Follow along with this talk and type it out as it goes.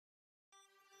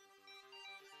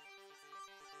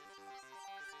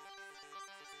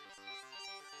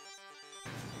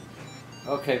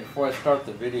Okay, before I start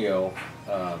the video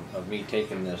of me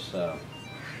taking this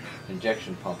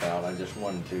injection pump out, I just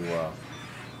wanted to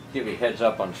give you a heads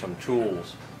up on some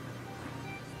tools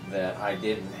that I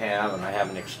didn't have, and I have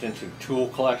an extensive tool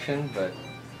collection, but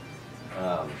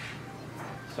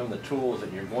some of the tools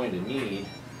that you're going to need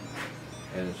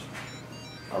is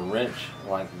a wrench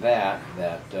like that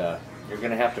you're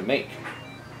going to have to make.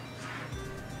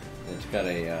 It's got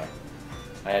a,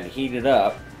 I had to heat it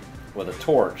up with a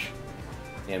torch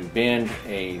and bend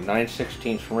a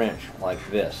 9/16 wrench like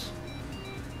this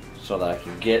so that I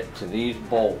can get to these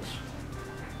bolts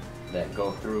that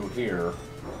go through here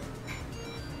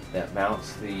that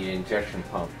mounts the injection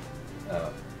pump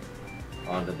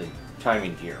onto the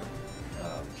timing gear.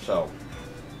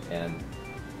 And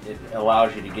it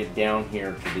allows you to get down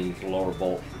here to these lower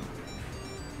bolts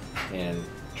and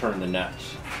turn the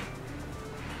nuts.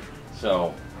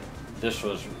 So this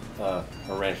was a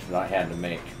wrench that I had to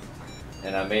make.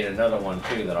 And I made another one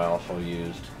too that I also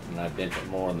used, and I bent it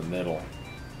more in the middle.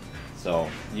 So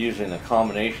using the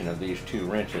combination of these two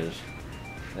wrenches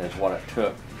is what it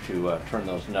took to turn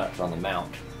those nuts on the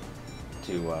mount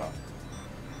to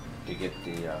get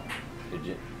the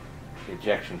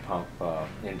injection pump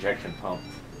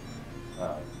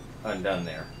undone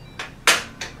there.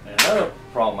 And another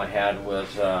problem I had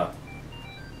was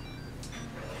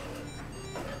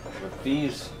with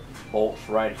these bolts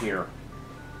right here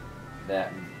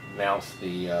that mounts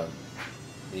the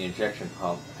injection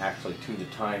pump actually to the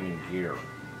timing gear,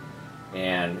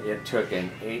 and it took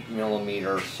an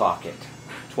 8mm socket,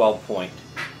 12 point,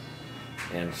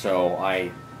 and so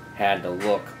I had to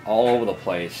look all over the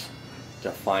place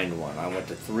to find one. I went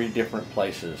to 3 different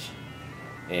places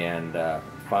and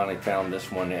finally found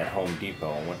this one at Home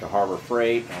Depot. I went to Harbor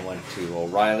Freight, I went to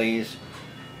O'Reilly's,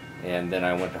 and then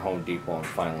I went to Home Depot and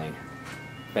finally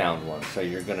found one. So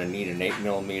you're going to need an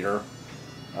 8mm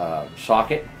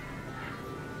socket,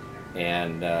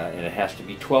 and it has to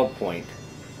be 12 point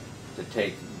to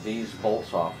take these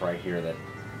bolts off right here that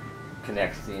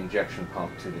connects the injection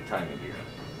pump to the timing gear.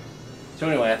 So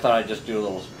anyway, I thought I'd just do a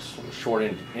little short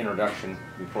introduction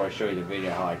before I show you the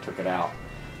video how I took it out,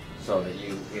 so that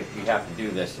if you have to do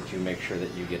this, that you make sure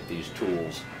that you get these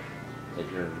tools that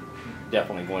you're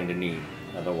definitely going to need.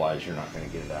 Otherwise, you're not going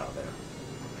to get it out of there.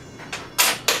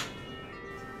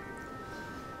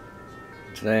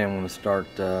 Today I'm going to start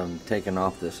taking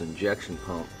off this injection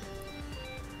pump.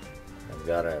 I've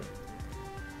got a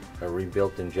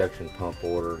rebuilt injection pump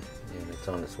ordered, and it's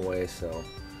on its way, so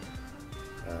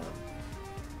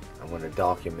I'm going to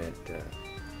document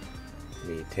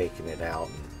me taking it out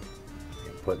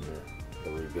and putting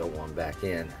the rebuilt one back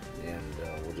in, and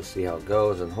we'll just see how it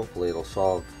goes, and hopefully it'll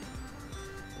solve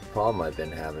the problem I've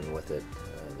been having with it.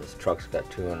 This truck's got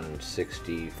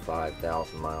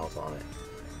 265,000 miles on it,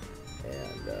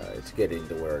 and it's getting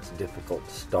to where it's difficult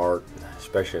to start,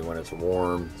 especially when it's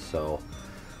warm. So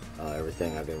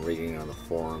everything I've been reading on the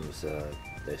forums,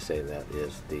 they say that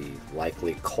is the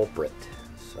likely culprit.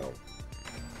 So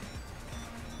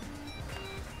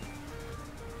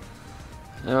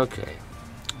okay,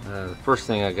 the first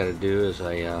thing I got to do is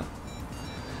I'm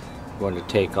going to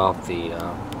take off the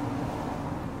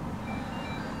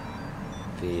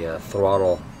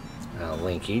throttle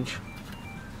linkage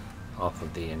off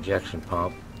of the injection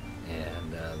pump,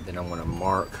 and then I'm going to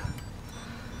mark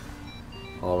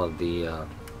all of the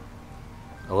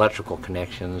electrical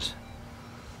connections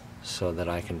so that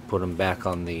I can put them back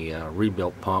on the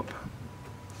rebuilt pump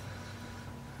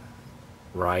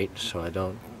right, so I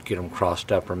don't get them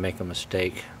crossed up or make a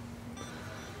mistake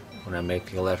when I make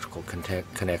the electrical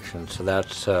connection. So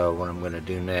that's what I'm going to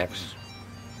do next.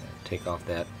 Take off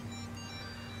that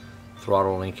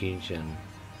throttle linkage and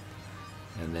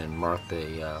then mark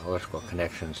the electrical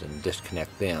connections and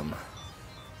disconnect them.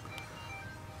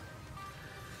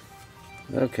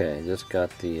 Okay, just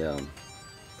got the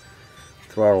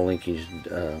throttle linkage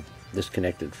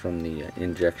disconnected from the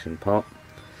injection pump,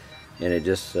 and it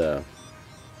just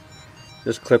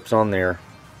clips on there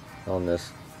on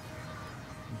this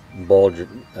bulge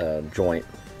joint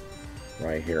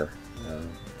right here,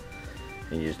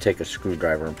 and you just take a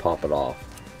screwdriver and pop it off.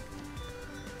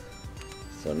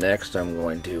 So next I'm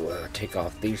going to take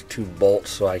off these 2 bolts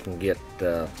so I can get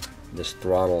this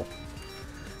throttle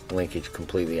linkage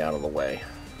completely out of the way.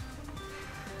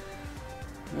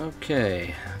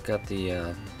 Okay, I've got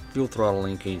the fuel throttle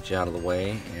linkage out of the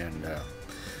way, and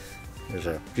there's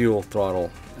a fuel throttle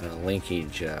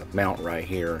linkage mount right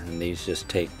here, and these just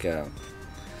take a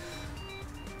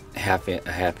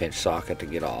half-inch socket to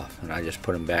get off, and I just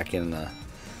put them back in the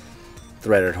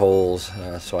threaded holes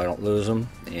so I don't lose them.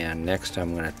 And next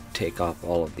I'm going to take off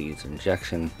all of these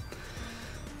injection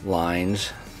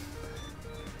lines,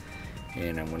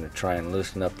 and I'm going to try and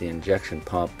loosen up the injection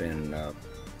pump and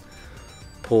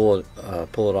pull it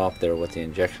off there with the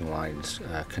injection lines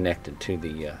connected to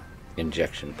the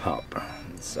injection pump.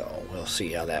 So we'll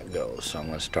see how that goes. So I'm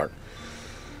going to start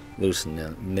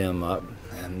loosening them up,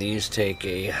 and these take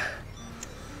a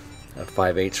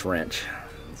 5/8 wrench.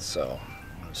 So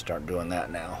I'm going to start doing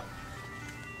that now.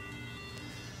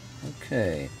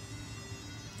 Okay.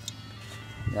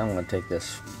 Now I'm going to take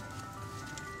this.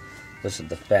 This is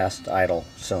the fast idle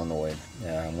solenoid.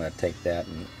 I'm going to take that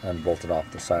and unbolt it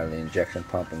off the side of the injection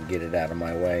pump and get it out of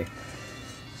my way,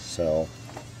 so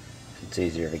it's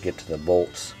easier to get to the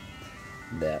bolts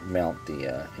that mount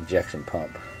the injection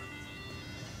pump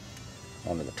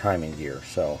onto the timing gear.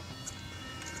 So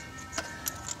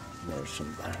there's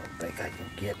some, I don't think I can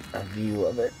get a view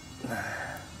of it.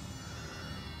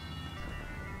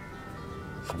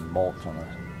 Some bolts on the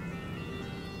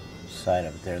side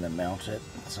of it there that mounts it,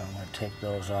 so I'm going to take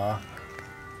those off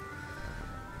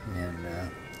and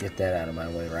get that out of my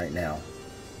way right now.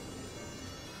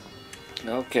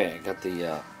 Okay, got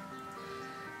the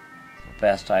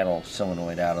fast idle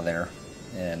solenoid out of there,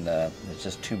 and it's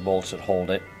just 2 bolts that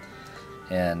hold it,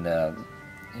 and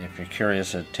if you're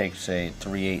curious, it takes a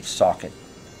 3/8 socket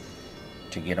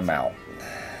to get them out.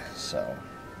 So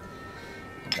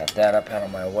got that up out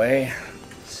of my way.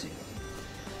 Let's see,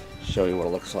 show you what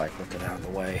it looks like with it out of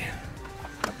the way.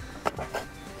 I'll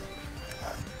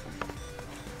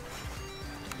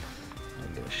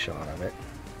get a shot of it.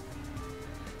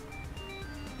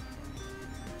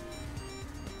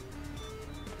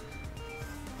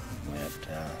 Went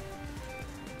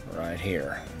right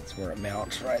here. That's where it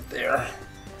mounts, right there.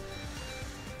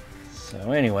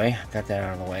 So anyway, got that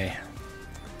out of the way.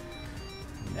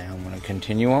 Now I'm going to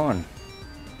continue on.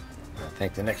 I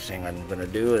think the next thing I'm going to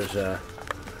do is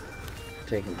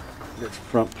take this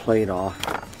front plate off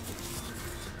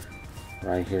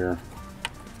right here.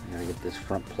 I gotta get this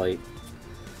front plate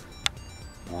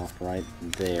off right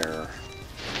there.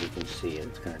 You can see it,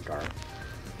 it's kind of dark.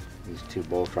 These 2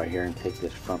 bolts right here, and take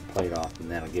this front plate off, and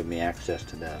that'll give me access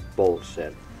to the bolts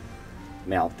that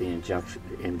mount the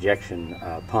injection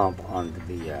pump onto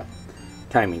the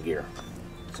timing gear.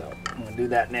 So I'm going to do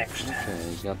that next.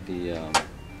 Okay, got the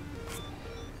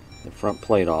front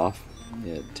plate off.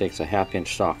 It takes a 1/2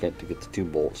 inch socket to get the 2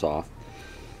 bolts off.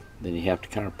 Then you have to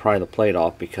kind of pry the plate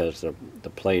off, because the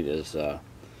plate is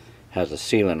has a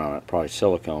sealant on it, probably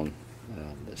silicone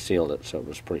that sealed it, so it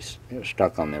was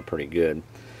stuck on there pretty good.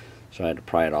 So I had to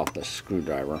pry it off with a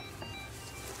screwdriver.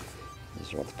 This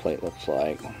is what the plate looks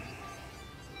like. Get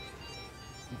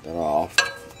that off.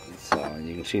 So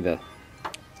you can see the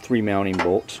 3 mounting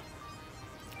bolts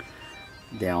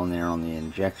down there on the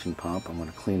injection pump. I'm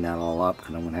going to clean that all up,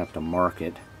 because I'm going to have to mark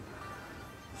it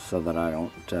so that I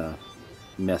don't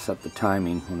mess up the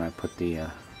timing when I put the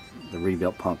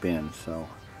rebuilt pump in. So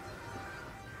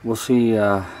we'll see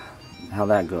how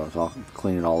that goes. I'll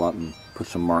clean it all up and put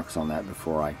some marks on that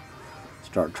before I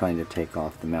start trying to take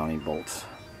off the mounting bolts.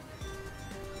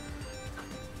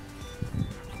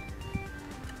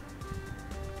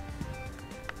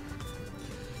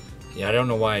 Yeah, I don't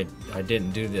know why I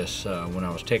didn't do this when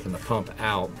I was taking the pump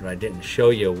out, but I didn't show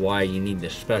you why you need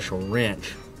this special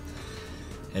wrench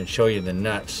and show you the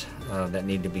nuts that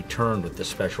need to be turned with this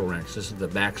special wrench. This is the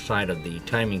back side of the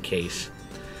timing case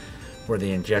where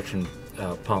the injection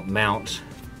pump mounts,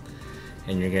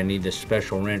 and you're going to need this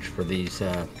special wrench for these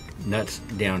nuts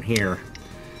down here,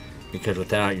 because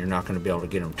without, you're not going to be able to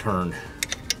get them turned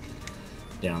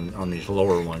down on these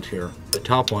lower ones here. The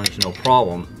top ones, no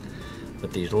problem.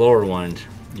 But these lower ones,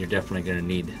 you're definitely going to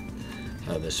need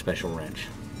this special wrench.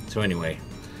 So anyway,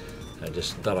 I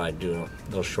just thought I'd do a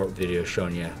little short video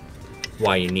showing you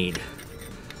why you need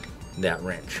that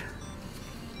wrench.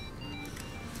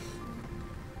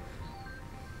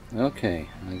 Okay,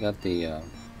 I got the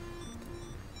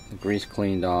grease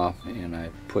cleaned off, and I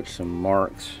put some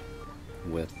marks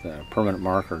with a permanent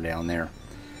marker down there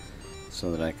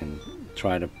so that I can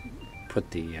try to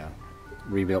put the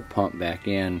rebuilt pump back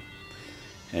in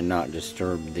and not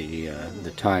disturb the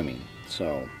timing.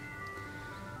 So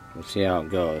we'll see how it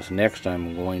goes. Next,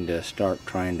 I'm going to start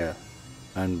trying to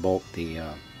unbolt the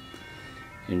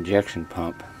injection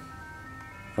pump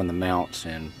from the mounts,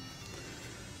 and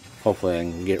hopefully I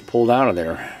can get it pulled out of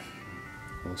there.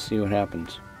 We'll see what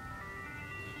happens.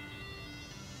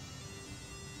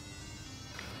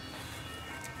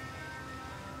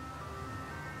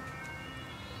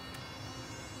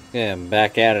 Yeah, I'm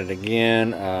back at it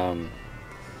again.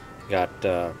 Got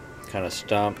kind of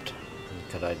stumped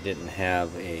because I didn't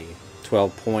have a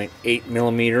 12.8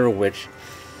 millimeter, which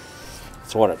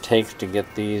That's what it takes to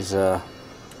get these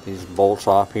bolts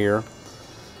off here.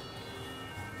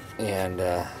 And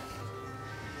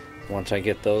once I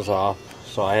get those off,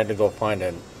 so I had to go find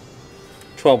a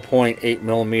 12.8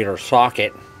 millimeter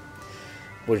socket,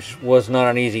 which was not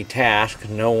an easy task.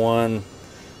 No one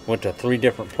went to 3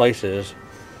 different places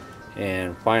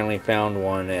and finally found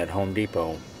one at Home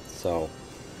Depot. So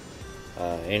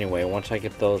anyway, once I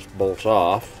get those bolts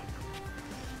off,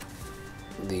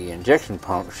 the injection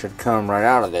pump should come right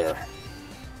out of there.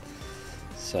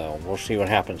 So we'll see what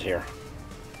happens here.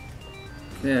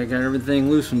 Okay, I got everything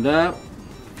loosened up,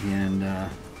 and the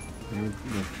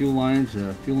fuel lines,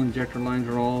 fuel injector lines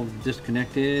are all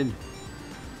disconnected.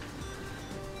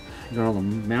 Got all the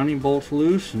mounting bolts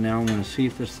loose, and now I'm going to see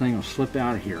if this thing will slip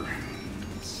out of here.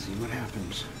 Let's see what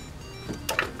happens.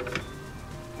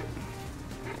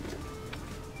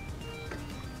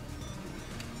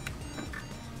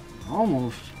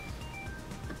 Almost.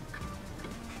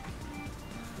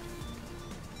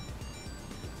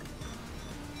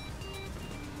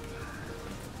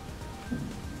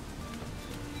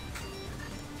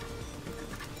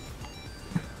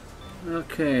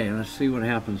 Okay, let's see what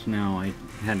happens now. I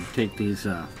had to take these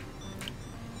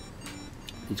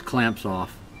clamps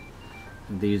off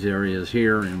these areas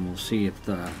here, and we'll see if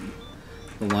the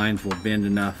lines will bend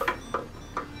enough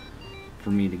for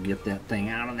me to get that thing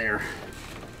out of there.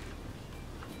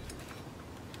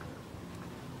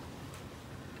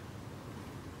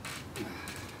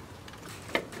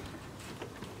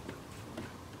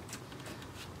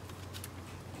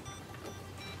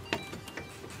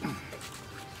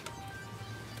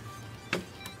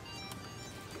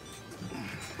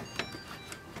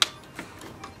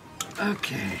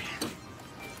 Okay.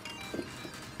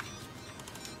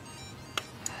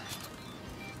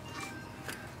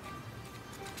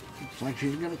 Looks like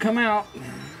she's gonna come out.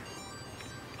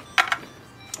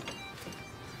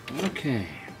 Okay,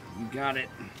 we got it.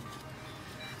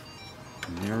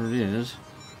 And there it is.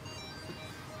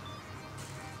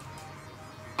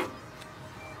 Got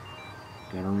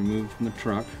her removed from the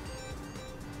truck.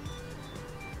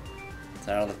 It's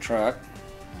out of the truck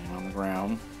and on the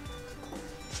ground.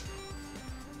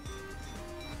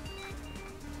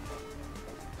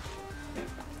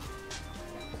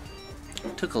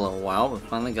 Took a little while, but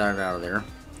finally got it out of there.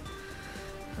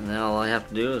 And now all I have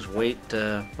to do is wait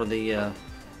for the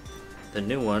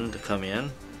new one to come in.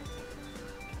 It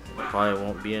probably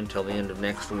won't be until the end of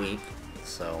next week,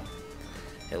 so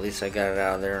at least I got it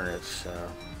out of there, and it's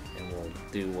and we'll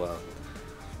do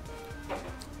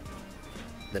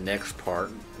the next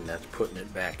part, and that's putting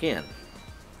it back in.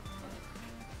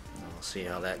 We'll see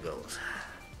how that goes.